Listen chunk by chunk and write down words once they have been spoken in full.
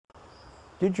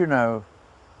Did you know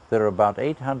there are about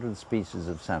 800 species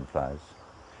of sandflies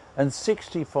and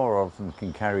 64 of them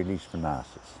can carry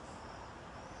Leishmaniasis?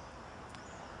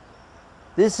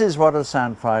 This is what a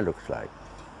sandfly looks like.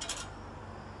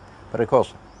 But of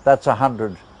course, that's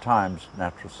 100 times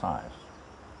natural size.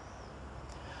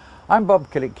 I'm Bob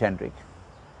Killick-Kendrick.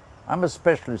 I'm a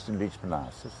specialist in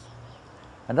Leishmaniasis,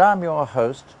 and I'm your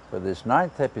host for this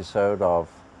 9th episode of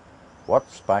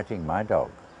What's Biting My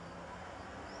Dog?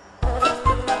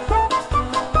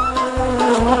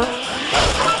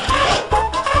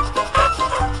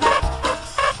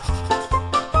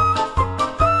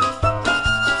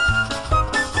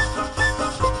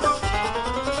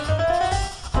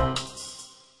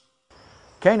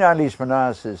 Canine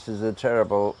Leishmaniasis is a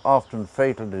terrible, often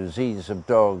fatal disease of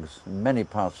dogs in many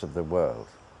parts of the world.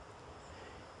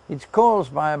 It's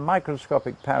caused by a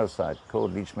microscopic parasite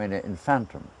called Leishmania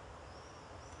infantum.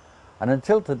 And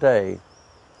until today,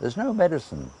 there's no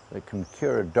medicine that can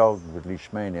cure a dog with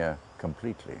Leishmania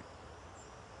completely.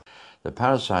 The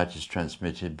parasite is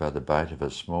transmitted by the bite of a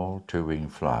small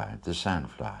two-winged fly, the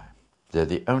sandfly. They're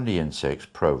the only insects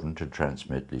proven to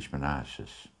transmit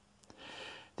Leishmaniasis.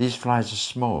 These flies are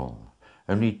small,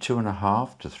 only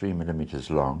 2.5 to 3 millimeters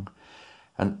long,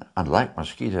 and unlike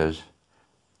mosquitoes,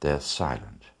 they're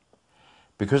silent.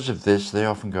 Because of this, they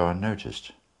often go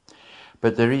unnoticed.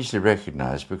 But they're easily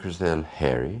recognized because they're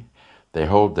hairy, they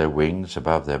hold their wings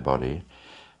above their body,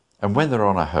 and when they're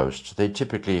on a host, they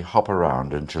typically hop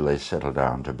around until they settle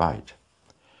down to bite.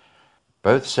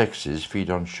 Both sexes feed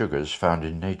on sugars found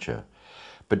in nature,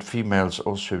 but females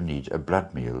also need a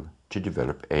blood meal to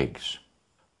develop eggs.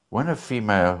 When a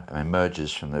female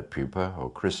emerges from the pupa or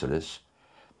chrysalis,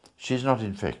 she's not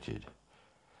infected.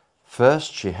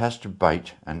 First, she has to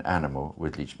bite an animal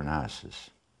with Leishmaniasis.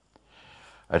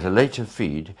 At a later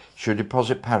feed, she'll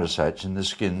deposit parasites in the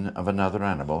skin of another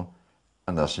animal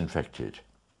and thus infect it.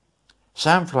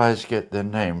 Sandflies get their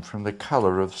name from the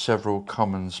color of several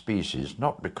common species,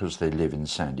 not because they live in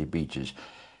sandy beaches.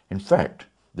 In fact,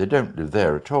 they don't live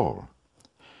there at all.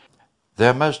 They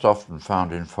are most often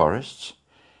found in forests,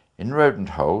 in rodent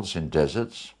holes in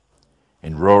deserts,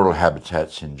 in rural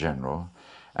habitats in general,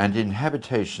 and in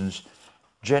habitations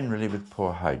generally with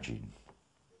poor hygiene.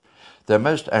 They're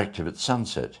most active at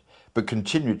sunset, but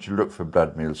continue to look for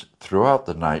blood meals throughout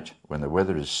the night when the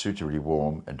weather is suitably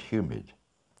warm and humid.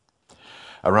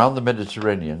 Around the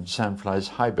Mediterranean, sandflies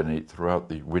hibernate throughout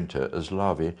the winter as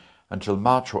larvae until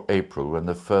March or April, when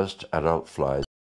the first adult flies